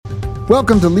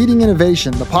Welcome to Leading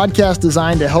Innovation, the podcast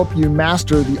designed to help you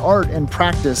master the art and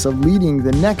practice of leading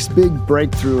the next big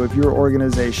breakthrough of your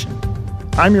organization.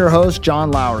 I'm your host,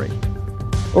 John Lowry.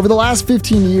 Over the last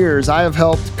 15 years, I have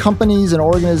helped companies and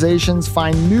organizations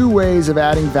find new ways of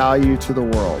adding value to the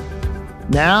world.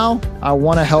 Now, I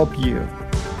want to help you.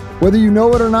 Whether you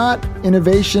know it or not,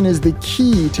 innovation is the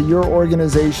key to your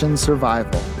organization's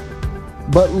survival.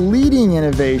 But leading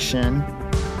innovation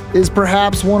is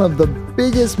perhaps one of the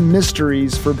biggest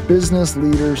mysteries for business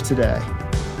leaders today.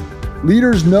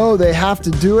 Leaders know they have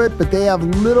to do it, but they have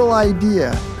little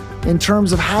idea in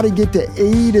terms of how to get to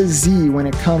A to Z when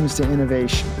it comes to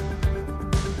innovation.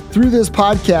 Through this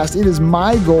podcast, it is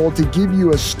my goal to give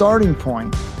you a starting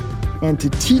point and to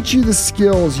teach you the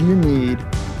skills you need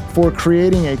for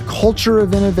creating a culture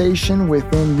of innovation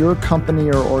within your company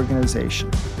or organization.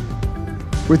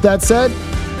 With that said,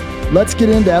 let's get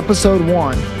into episode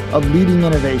 1 of Leading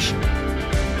Innovation.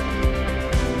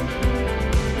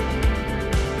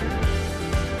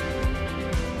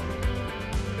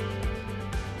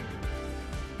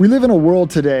 We live in a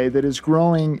world today that is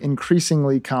growing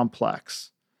increasingly complex.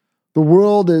 The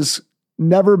world has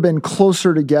never been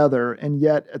closer together, and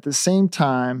yet at the same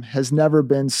time has never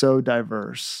been so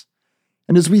diverse.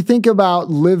 And as we think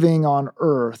about living on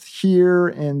Earth here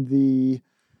in the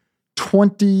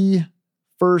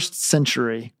 21st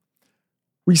century,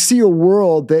 we see a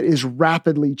world that is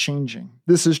rapidly changing.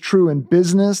 This is true in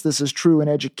business, this is true in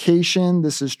education,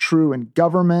 this is true in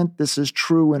government, this is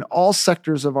true in all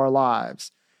sectors of our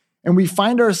lives. And we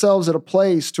find ourselves at a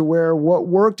place to where what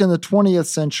worked in the 20th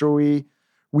century,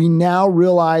 we now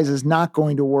realize is not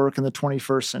going to work in the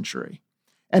 21st century.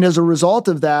 And as a result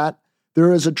of that,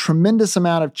 there is a tremendous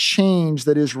amount of change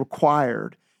that is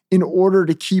required in order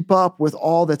to keep up with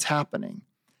all that's happening.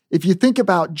 If you think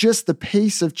about just the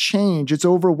pace of change, it's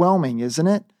overwhelming, isn't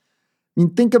it? I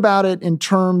mean, think about it in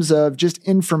terms of just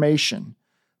information.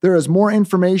 There is more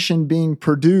information being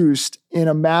produced in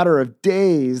a matter of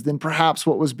days than perhaps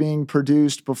what was being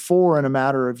produced before in a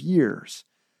matter of years.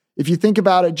 If you think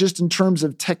about it just in terms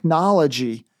of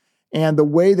technology and the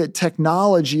way that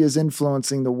technology is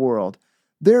influencing the world,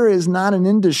 there is not an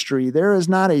industry, there is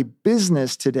not a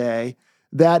business today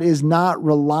that is not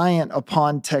reliant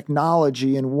upon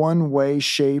technology in one way,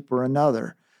 shape, or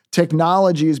another.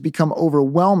 Technology has become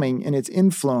overwhelming in its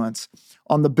influence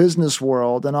on the business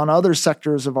world and on other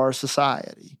sectors of our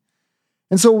society.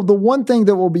 And so the one thing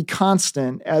that will be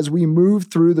constant as we move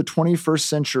through the 21st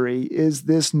century is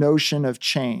this notion of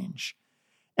change.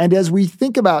 And as we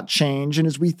think about change and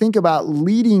as we think about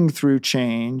leading through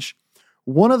change,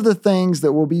 one of the things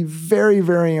that will be very,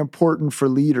 very important for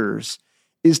leaders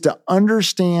is to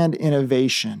understand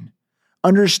innovation,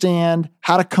 understand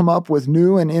how to come up with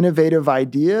new and innovative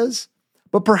ideas,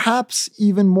 but perhaps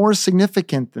even more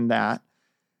significant than that,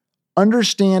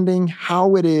 understanding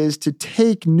how it is to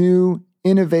take new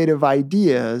innovative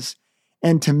ideas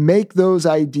and to make those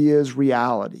ideas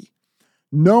reality,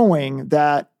 knowing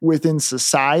that within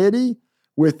society,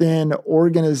 within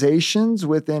organizations,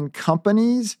 within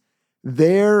companies,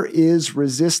 there is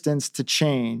resistance to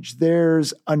change.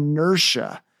 There's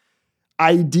inertia.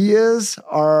 Ideas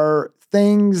are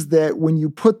things that when you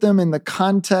put them in the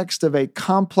context of a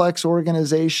complex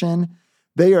organization,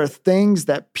 they are things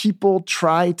that people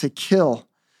try to kill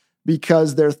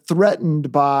because they're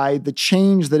threatened by the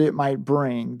change that it might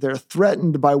bring. They're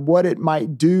threatened by what it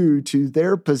might do to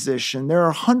their position. There are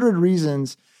 100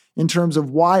 reasons in terms of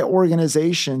why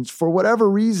organizations, for whatever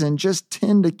reason, just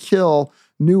tend to kill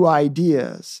new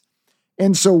ideas.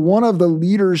 And so one of the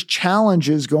leaders'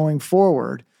 challenges going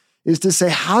forward is to say,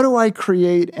 how do I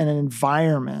create an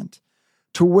environment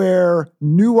to where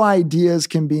new ideas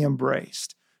can be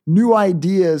embraced? New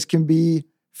ideas can be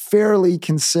fairly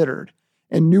considered,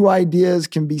 and new ideas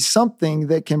can be something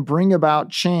that can bring about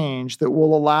change that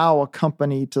will allow a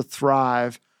company to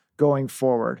thrive going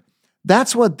forward.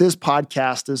 That's what this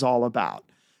podcast is all about.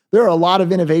 There are a lot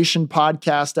of innovation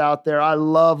podcasts out there. I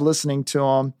love listening to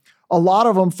them. A lot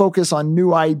of them focus on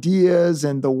new ideas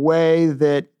and the way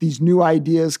that these new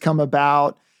ideas come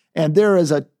about, and there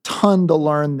is a ton to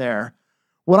learn there.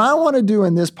 What I want to do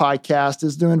in this podcast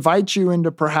is to invite you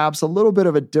into perhaps a little bit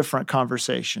of a different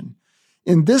conversation.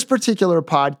 In this particular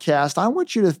podcast, I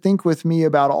want you to think with me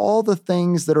about all the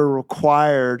things that are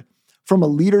required from a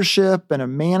leadership and a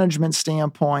management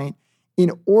standpoint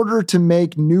in order to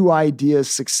make new ideas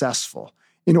successful,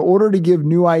 in order to give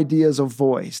new ideas a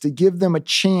voice, to give them a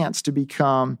chance to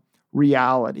become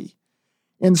reality.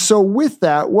 And so with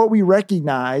that, what we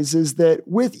recognize is that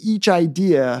with each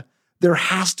idea, there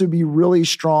has to be really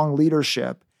strong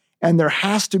leadership. And there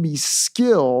has to be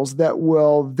skills that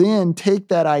will then take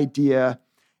that idea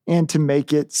and to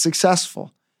make it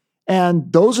successful.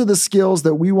 And those are the skills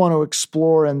that we want to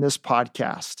explore in this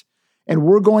podcast. And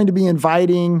we're going to be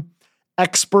inviting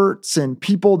experts and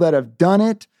people that have done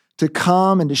it to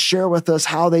come and to share with us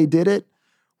how they did it.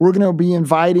 We're going to be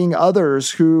inviting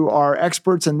others who are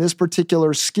experts in this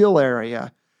particular skill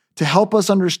area to help us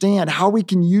understand how we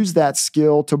can use that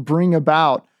skill to bring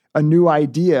about a new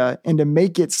idea and to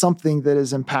make it something that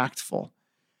is impactful.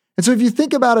 And so if you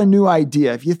think about a new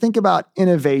idea, if you think about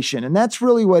innovation, and that's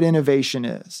really what innovation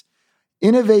is.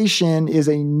 Innovation is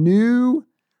a new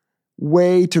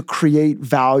way to create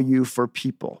value for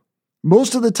people.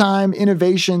 Most of the time,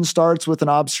 innovation starts with an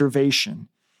observation.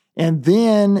 And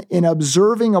then in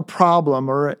observing a problem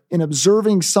or in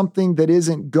observing something that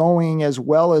isn't going as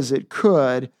well as it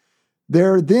could,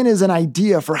 there then is an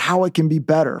idea for how it can be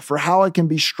better, for how it can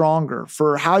be stronger,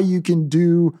 for how you can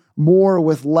do more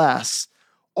with less.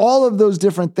 All of those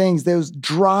different things, those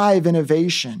drive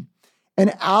innovation.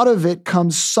 And out of it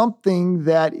comes something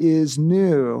that is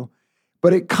new,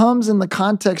 but it comes in the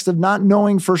context of not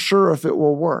knowing for sure if it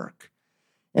will work.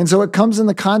 And so it comes in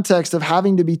the context of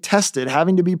having to be tested,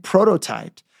 having to be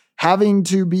prototyped, having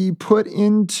to be put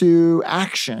into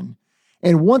action.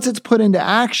 And once it's put into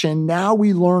action, now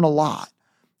we learn a lot.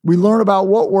 We learn about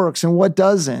what works and what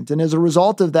doesn't. And as a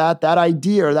result of that, that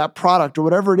idea or that product or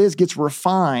whatever it is gets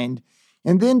refined.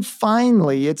 And then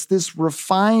finally, it's this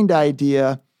refined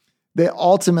idea that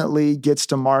ultimately gets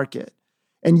to market.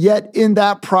 And yet in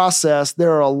that process,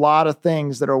 there are a lot of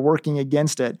things that are working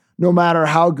against it, no matter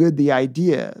how good the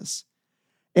idea is.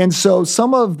 And so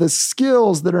some of the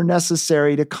skills that are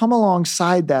necessary to come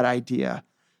alongside that idea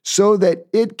so that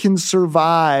it can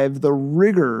survive the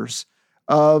rigors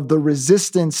of the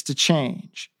resistance to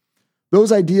change.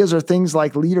 Those ideas are things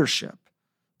like leadership,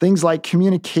 things like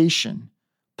communication,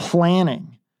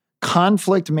 planning,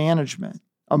 conflict management,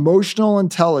 emotional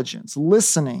intelligence,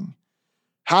 listening,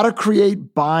 how to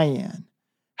create buy-in,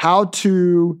 how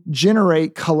to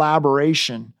generate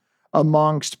collaboration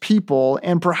amongst people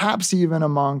and perhaps even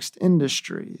amongst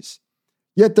industries.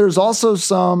 Yet there's also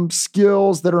some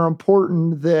skills that are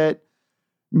important that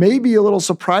may be a little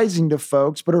surprising to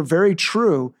folks, but are very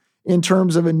true in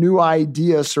terms of a new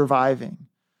idea surviving.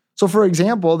 So for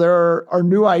example, there are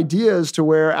new ideas to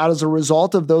where as a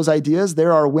result of those ideas,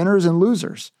 there are winners and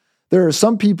losers. There are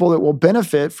some people that will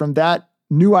benefit from that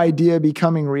new idea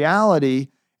becoming reality,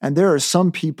 and there are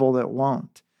some people that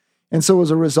won't. And so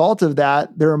as a result of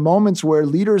that, there are moments where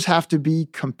leaders have to be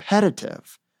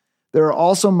competitive. There are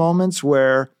also moments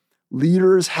where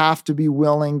leaders have to be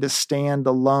willing to stand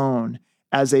alone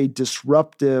as a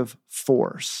disruptive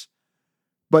force.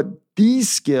 But these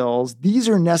skills, these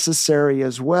are necessary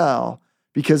as well,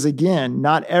 because again,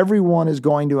 not everyone is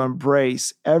going to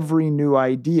embrace every new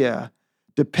idea,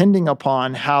 depending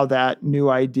upon how that new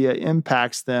idea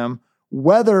impacts them,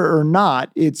 whether or not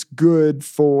it's good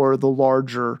for the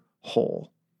larger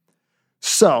whole.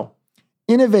 So,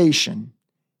 innovation,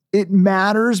 it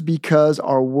matters because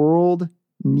our world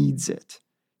needs it.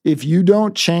 If you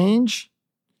don't change,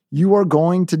 you are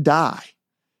going to die.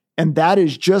 And that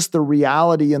is just the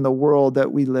reality in the world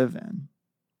that we live in.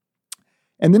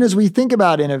 And then as we think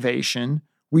about innovation,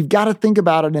 we've got to think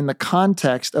about it in the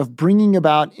context of bringing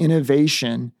about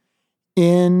innovation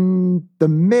in the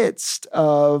midst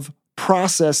of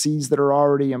processes that are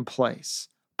already in place,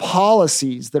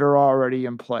 policies that are already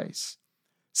in place,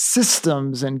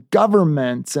 systems and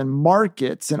governments and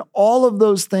markets and all of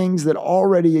those things that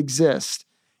already exist.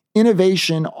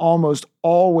 Innovation almost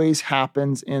always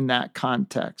happens in that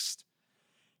context.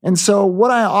 And so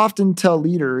what I often tell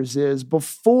leaders is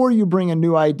before you bring a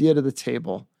new idea to the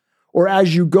table, or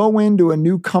as you go into a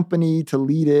new company to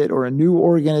lead it or a new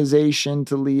organization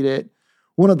to lead it,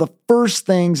 one of the first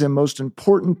things and most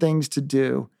important things to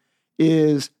do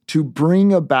is to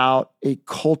bring about a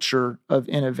culture of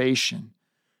innovation,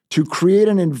 to create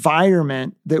an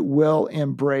environment that will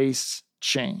embrace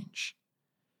change.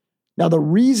 Now, the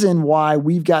reason why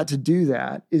we've got to do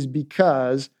that is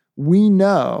because we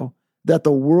know that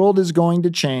the world is going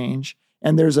to change,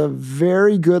 and there's a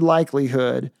very good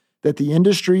likelihood that the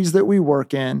industries that we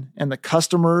work in and the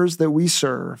customers that we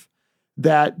serve,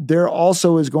 that there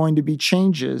also is going to be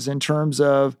changes in terms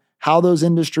of how those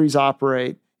industries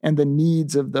operate and the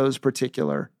needs of those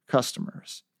particular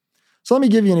customers. So let me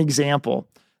give you an example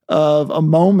of a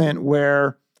moment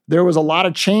where there was a lot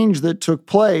of change that took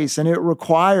place and it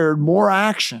required more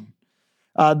action.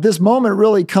 This moment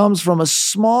really comes from a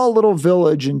small little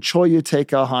village in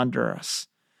Choyateca, Honduras.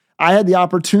 I had the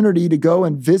opportunity to go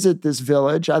and visit this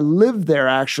village. I lived there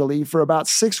actually for about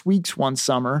 6 weeks one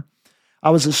summer. I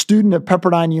was a student at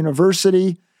Pepperdine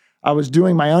University. I was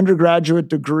doing my undergraduate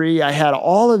degree. I had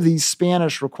all of these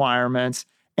Spanish requirements,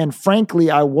 and frankly,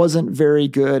 I wasn't very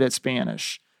good at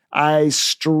Spanish. I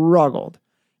struggled.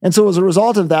 And so as a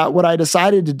result of that, what I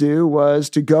decided to do was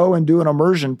to go and do an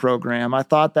immersion program. I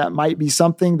thought that might be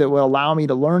something that would allow me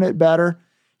to learn it better.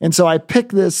 And so I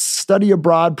picked this study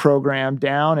abroad program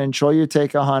down in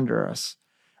Choluteca, Honduras.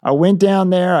 I went down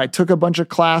there. I took a bunch of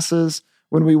classes.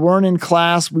 When we weren't in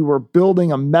class, we were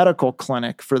building a medical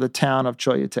clinic for the town of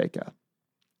Choluteca.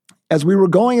 As we were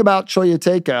going about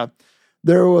Choluteca,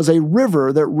 there was a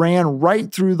river that ran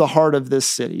right through the heart of this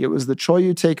city. It was the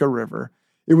Choluteca River.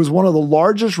 It was one of the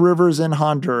largest rivers in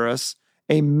Honduras,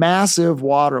 a massive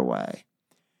waterway.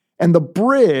 And the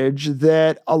bridge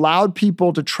that allowed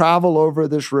people to travel over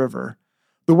this river,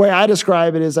 the way I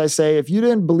describe it is I say, if you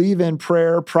didn't believe in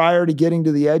prayer prior to getting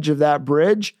to the edge of that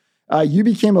bridge, you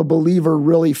became a believer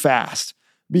really fast.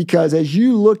 Because as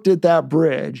you looked at that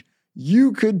bridge,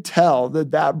 you could tell that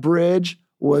that bridge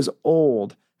was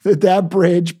old, that that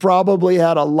bridge probably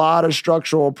had a lot of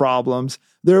structural problems.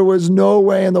 There was no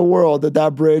way in the world that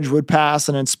that bridge would pass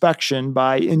an inspection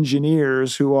by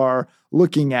engineers who are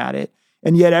looking at it.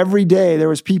 And yet every day there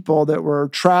was people that were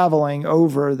traveling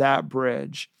over that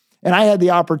bridge. And I had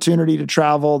the opportunity to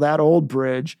travel that old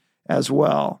bridge as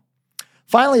well.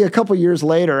 Finally, a couple years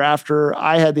later, after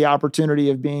I had the opportunity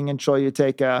of being in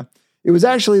Choluteca, it was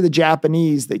actually the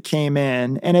Japanese that came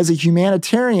in. And as a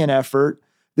humanitarian effort,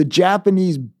 the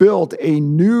Japanese built a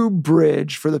new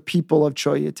bridge for the people of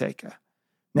Choluteca.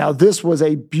 Now, this was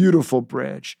a beautiful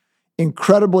bridge,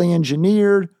 incredibly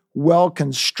engineered,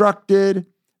 well-constructed,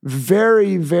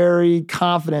 very, very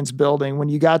confidence building. When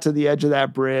you got to the edge of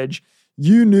that bridge,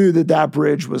 you knew that that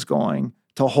bridge was going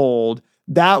to hold.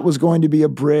 That was going to be a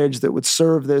bridge that would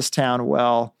serve this town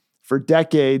well for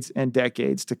decades and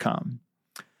decades to come.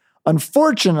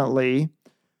 Unfortunately,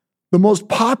 the most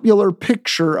popular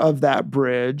picture of that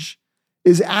bridge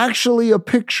is actually a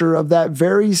picture of that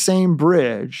very same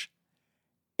bridge.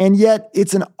 And yet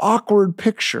it's an awkward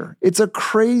picture. It's a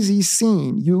crazy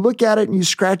scene. You look at it and you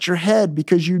scratch your head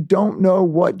because you don't know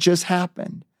what just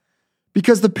happened.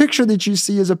 Because the picture that you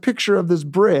see is a picture of this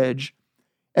bridge,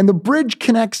 and the bridge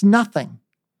connects nothing.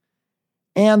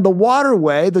 And the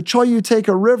waterway, the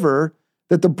Choluteca River,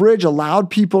 that the bridge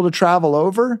allowed people to travel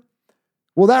over,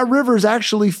 well, that river is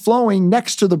actually flowing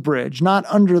next to the bridge, not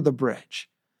under the bridge.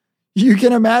 You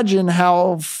can imagine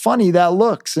how funny that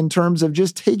looks in terms of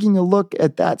just taking a look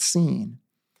at that scene.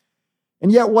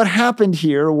 And yet what happened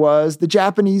here was the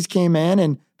Japanese came in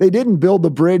and they didn't build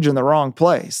the bridge in the wrong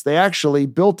place. They actually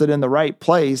built it in the right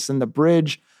place, and the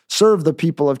bridge served the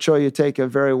people of Choluteca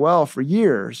very well for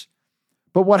years.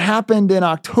 But what happened in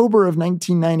October of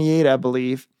 1998, I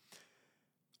believe,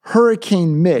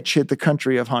 Hurricane Mitch hit the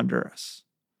country of Honduras.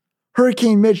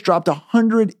 Hurricane Mitch dropped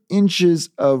 100 inches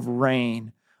of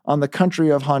rain on the country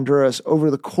of Honduras over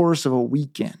the course of a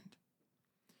weekend.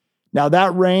 Now,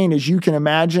 that rain, as you can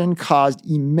imagine, caused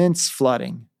immense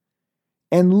flooding.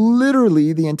 And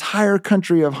literally the entire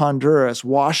country of Honduras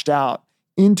washed out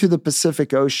into the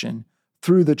Pacific Ocean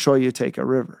through the Choluteca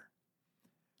River.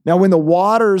 Now, when the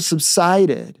waters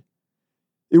subsided,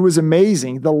 it was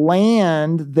amazing. The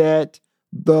land that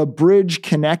the bridge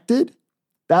connected,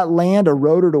 that land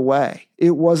eroded away.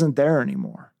 It wasn't there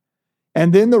anymore.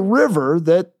 And then the river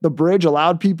that the bridge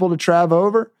allowed people to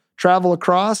travel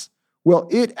across, well,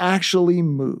 it actually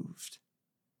moved.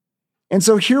 And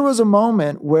so here was a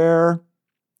moment where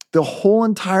the whole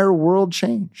entire world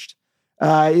changed.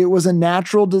 It was a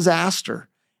natural disaster.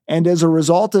 And as a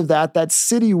result of that, that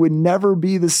city would never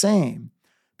be the same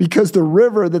because the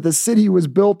river that the city was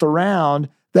built around,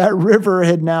 that river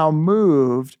had now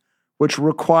moved, which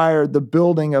required the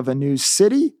building of a new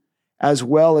city as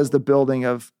well as the building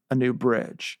of a new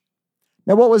bridge.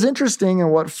 Now, what was interesting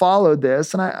and what followed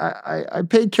this, and I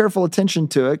paid careful attention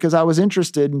to it because I was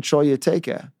interested in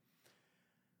Choluteca.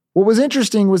 What was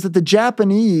interesting was that the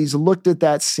Japanese looked at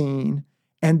that scene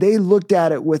and they looked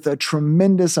at it with a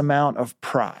tremendous amount of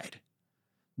pride.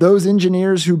 Those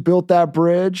engineers who built that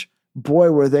bridge,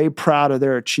 boy, were they proud of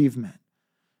their achievement.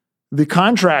 The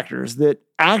contractors that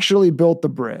actually built the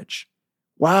bridge,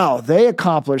 wow, they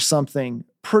accomplished something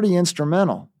pretty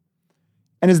instrumental.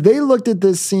 And as they looked at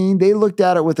this scene, they looked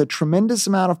at it with a tremendous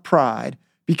amount of pride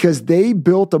because they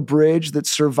built a bridge that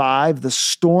survived the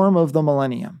storm of the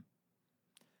millennium.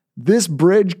 This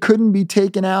bridge couldn't be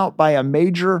taken out by a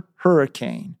major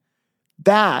hurricane.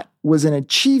 That was an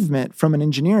achievement from an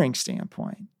engineering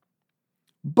standpoint.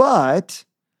 But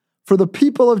for the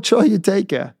people of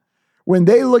Choluteca, when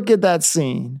they look at that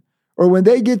scene, or when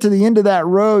they get to the end of that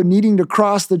road needing to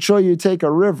cross the Choyuteka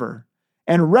River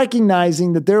and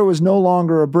recognizing that there was no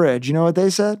longer a bridge, you know what they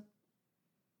said?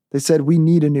 They said, we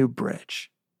need a new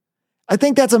bridge. I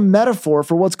think that's a metaphor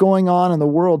for what's going on in the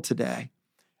world today.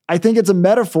 I think it's a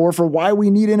metaphor for why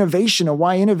we need innovation and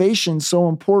why innovation is so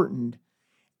important.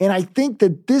 And I think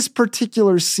that this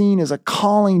particular scene is a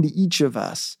calling to each of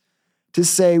us to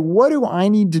say, what do I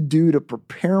need to do to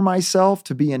prepare myself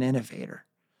to be an innovator?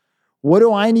 What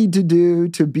do I need to do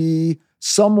to be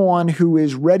someone who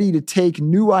is ready to take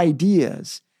new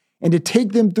ideas and to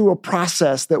take them through a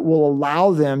process that will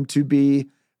allow them to be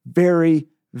very,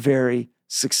 very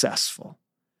successful?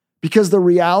 Because the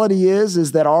reality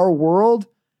is that our world,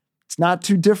 it's not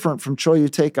too different from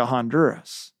Choyuteka,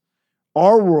 Honduras.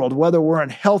 Our world, whether we're in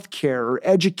healthcare or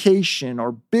education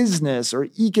or business or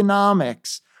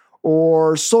economics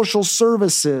or social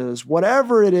services,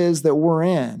 whatever it is that we're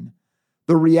in,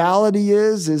 the reality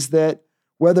is that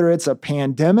whether it's a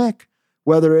pandemic,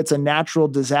 whether it's a natural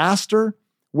disaster,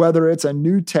 whether it's a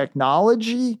new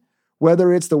technology,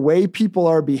 whether it's the way people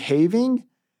are behaving,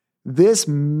 this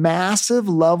massive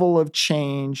level of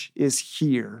change is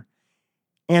here.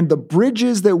 And the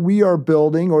bridges that we are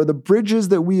building, or the bridges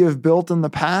that we have built in the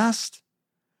past,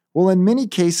 well, in many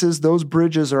cases, those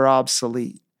bridges are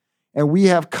obsolete. And we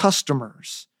have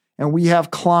customers, and we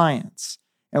have clients,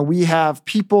 and we have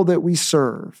people that we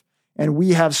serve, and we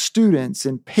have students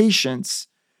and patients,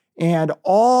 and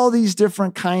all these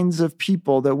different kinds of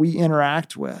people that we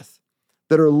interact with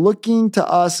that are looking to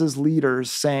us as leaders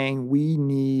saying, we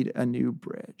need a new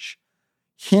bridge.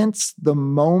 Hence the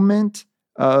moment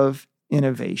of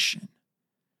innovation.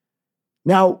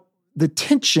 Now, the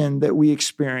tension that we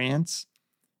experience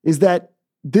is that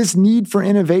this need for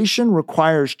innovation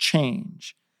requires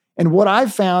change. And what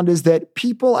I've found is that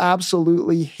people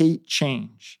absolutely hate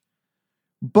change,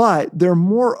 but they're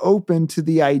more open to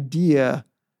the idea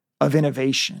of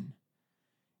innovation.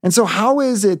 And so how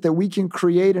is it that we can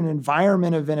create an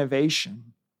environment of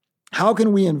innovation? How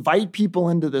can we invite people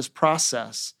into this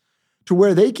process to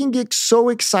where they can get so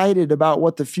excited about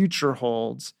what the future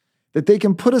holds that they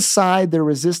can put aside their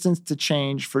resistance to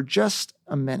change for just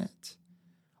a minute?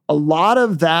 A lot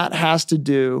of that has to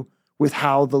do with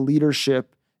how the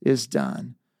leadership is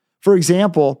done. For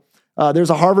example,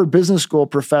 there's a Harvard Business School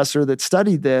professor that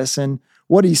studied this, and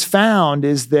what he's found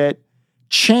is that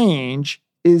change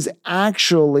is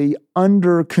actually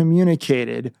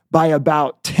under-communicated by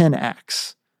about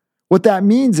 10x. What that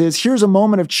means is here's a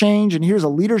moment of change, and here's a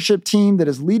leadership team that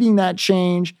is leading that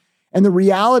change, and the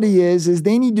reality is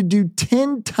they need to do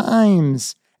 10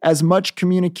 times as much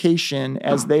communication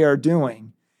as they are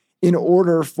doing in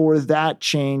order for that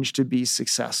change to be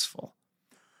successful.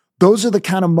 Those are the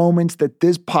kind of moments that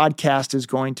this podcast is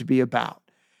going to be about.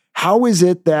 How is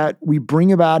it that we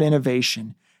bring about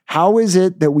innovation? How is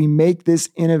it that we make this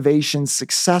innovation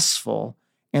successful?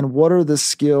 And what are the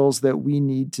skills that we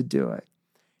need to do it?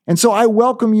 And so I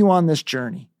welcome you on this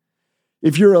journey.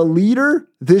 If you're a leader,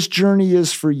 this journey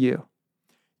is for you.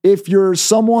 If you're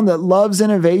someone that loves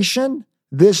innovation,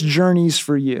 this journey is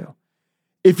for you.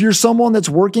 If you're someone that's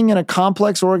working in a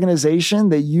complex organization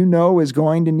that you know is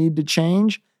going to need to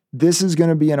change, this is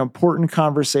going to be an important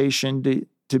conversation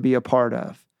to be a part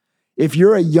of. If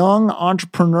you're a young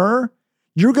entrepreneur,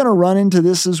 you're going to run into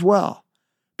this as well,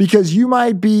 because you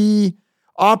might be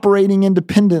operating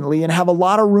independently and have a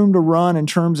lot of room to run in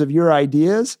terms of your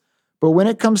ideas. But when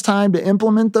it comes time to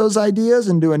implement those ideas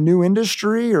into a new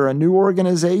industry or a new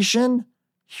organization,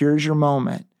 here's your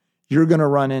moment. You're going to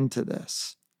run into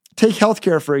this. Take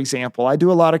healthcare, for example. I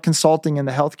do a lot of consulting in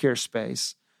the healthcare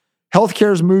space.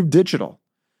 Healthcare's moved digital.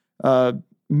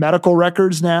 Medical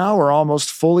records now are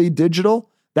almost fully digital.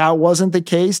 That wasn't the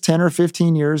case 10 or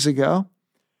 15 years ago.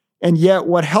 And yet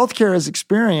what healthcare has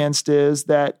experienced is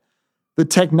that the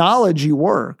technology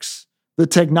works. The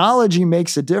technology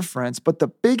makes a difference. But the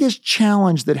biggest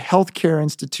challenge that healthcare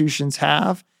institutions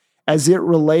have as it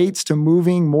relates to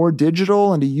moving more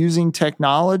digital and to using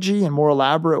technology in more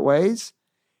elaborate ways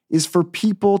is for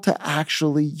people to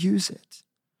actually use it,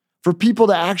 for people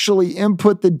to actually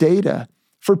input the data,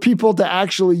 for people to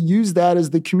actually use that as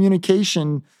the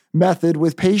communication method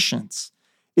with patients.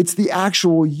 It's the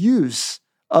actual use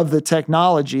of the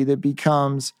technology that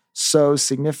becomes so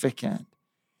significant.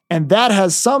 And that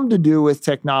has some to do with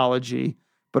technology,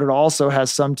 but it also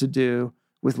has some to do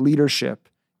with leadership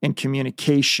and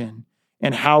communication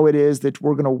and how it is that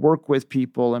we're going to work with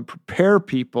people and prepare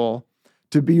people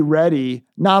to be ready,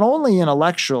 not only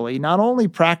intellectually, not only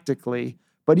practically,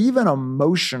 but even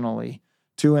emotionally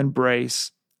to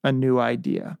embrace a new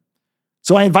idea.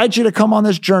 So I invite you to come on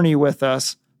this journey with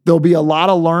us. There'll be a lot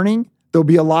of learning. There'll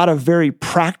be a lot of very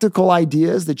practical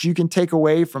ideas that you can take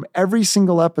away from every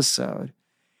single episode.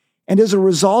 And as a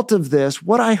result of this,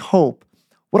 what I hope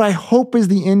is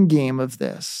the end game of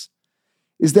this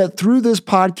is that through this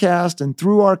podcast and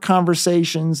through our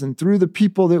conversations and through the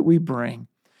people that we bring,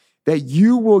 that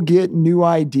you will get new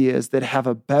ideas that have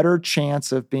a better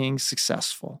chance of being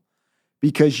successful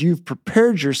because you've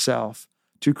prepared yourself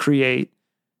to create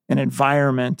an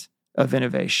environment of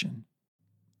innovation.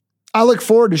 I look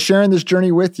forward to sharing this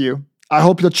journey with you. I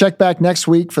hope you'll check back next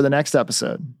week for the next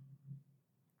episode.